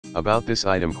About this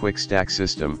item: quick stack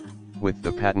system. With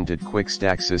the patented quick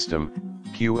stack system,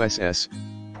 QSS,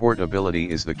 portability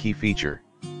is the key feature.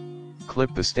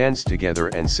 Clip the stands together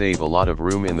and save a lot of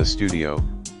room in the studio,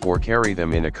 or carry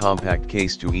them in a compact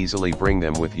case to easily bring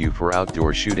them with you for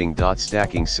outdoor shooting.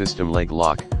 Stacking system leg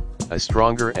lock. A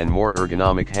stronger and more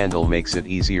ergonomic handle makes it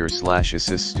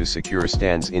easier/assists to secure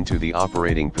stands into the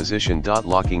operating position.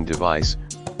 Locking device.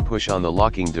 Push on the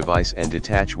locking device and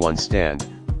detach one stand.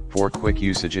 For quick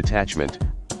usage attachment,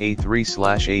 a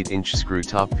 3/8-inch screw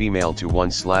top female to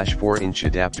 1/4-inch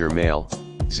adapter male,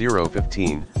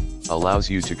 015, allows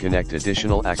you to connect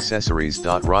additional accessories.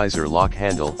 Riser lock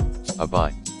handle, a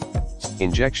by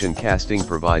Injection casting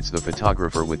provides the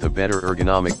photographer with a better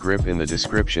ergonomic grip. In the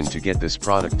description to get this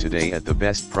product today at the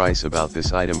best price. About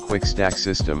this item: quick stack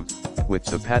system. With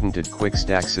the patented quick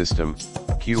stack system,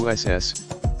 QSS,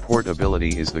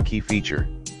 portability is the key feature.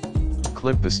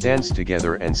 Clip the stands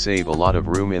together and save a lot of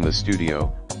room in the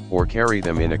studio, or carry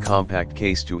them in a compact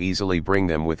case to easily bring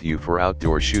them with you for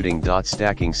outdoor shooting.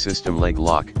 Stacking system leg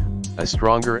lock. A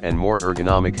stronger and more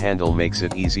ergonomic handle makes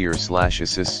it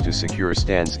easier/assists to secure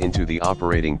stands into the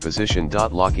operating position.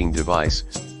 Locking device.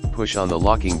 Push on the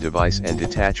locking device and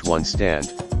detach one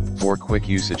stand. For quick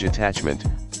usage attachment,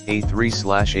 a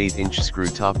 3/8-inch screw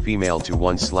top female to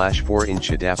 1/4-inch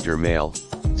adapter male,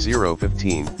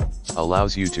 015,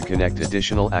 allows you to connect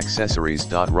additional accessories.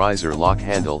 Riser lock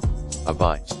handle, a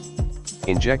by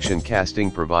Injection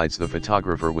casting provides the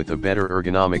photographer with a better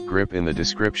ergonomic grip. In the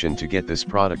description to get this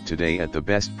product today at the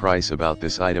best price. About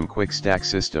this item: quick stack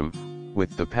system.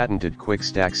 With the patented quick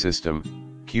stack system,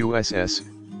 QSS,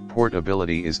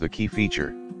 portability is the key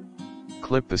feature.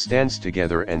 Clip the stands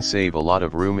together and save a lot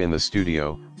of room in the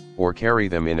studio, or carry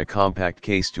them in a compact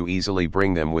case to easily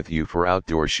bring them with you for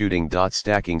outdoor shooting.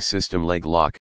 Stacking system leg lock.